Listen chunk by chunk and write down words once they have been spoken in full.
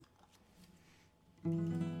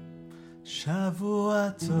שבוע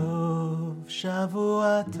טוב,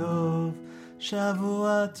 שבוע טוב,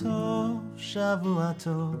 שבוע טוב, שבוע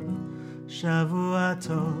טוב, שבוע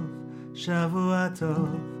טוב, שבוע טוב,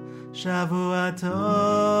 שבוע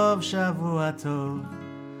טוב, שבוע טוב.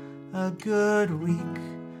 A good week,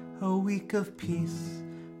 a week of peace.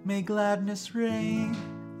 May gladness reign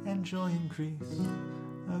and joy increase.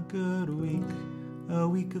 A good week, a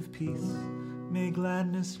week of peace. May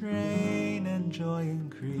gladness reign and joy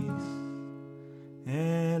increase.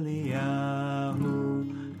 Eliyahu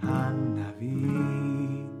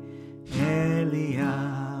Hanavi,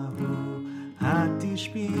 Eliyahu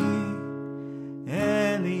Hatishbi,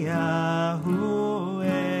 Eliyahu,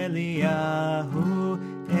 Eliyahu,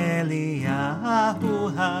 Eliyahu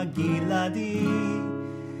Hagiladi,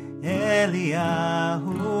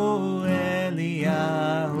 Eliyahu,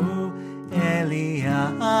 Eliyahu,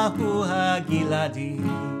 Eliyahu Hagiladi.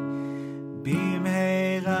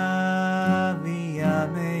 Bimheira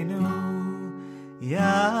v'yameinu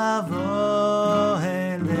yavo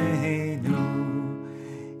eleinu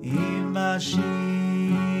im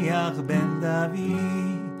Mashiach ben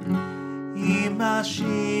David, im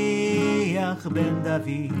Mashiach ben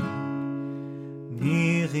David.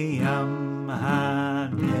 Miriam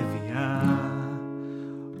הנביאה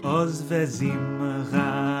עוז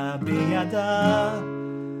וזמרה בידה,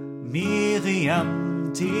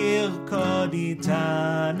 מרים תרקוד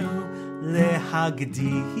איתנו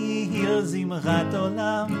להגדיל זמרת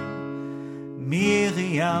עולם.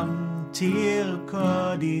 מרים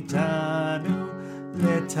תרקוד איתנו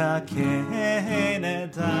לתקן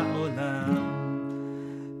את העולם.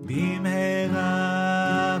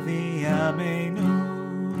 במהרה בימינו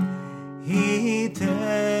היא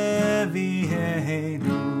תביאנו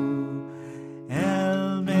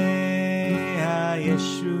אל מי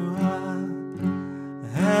הישועה,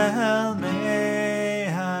 אל מי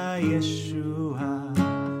הישועה.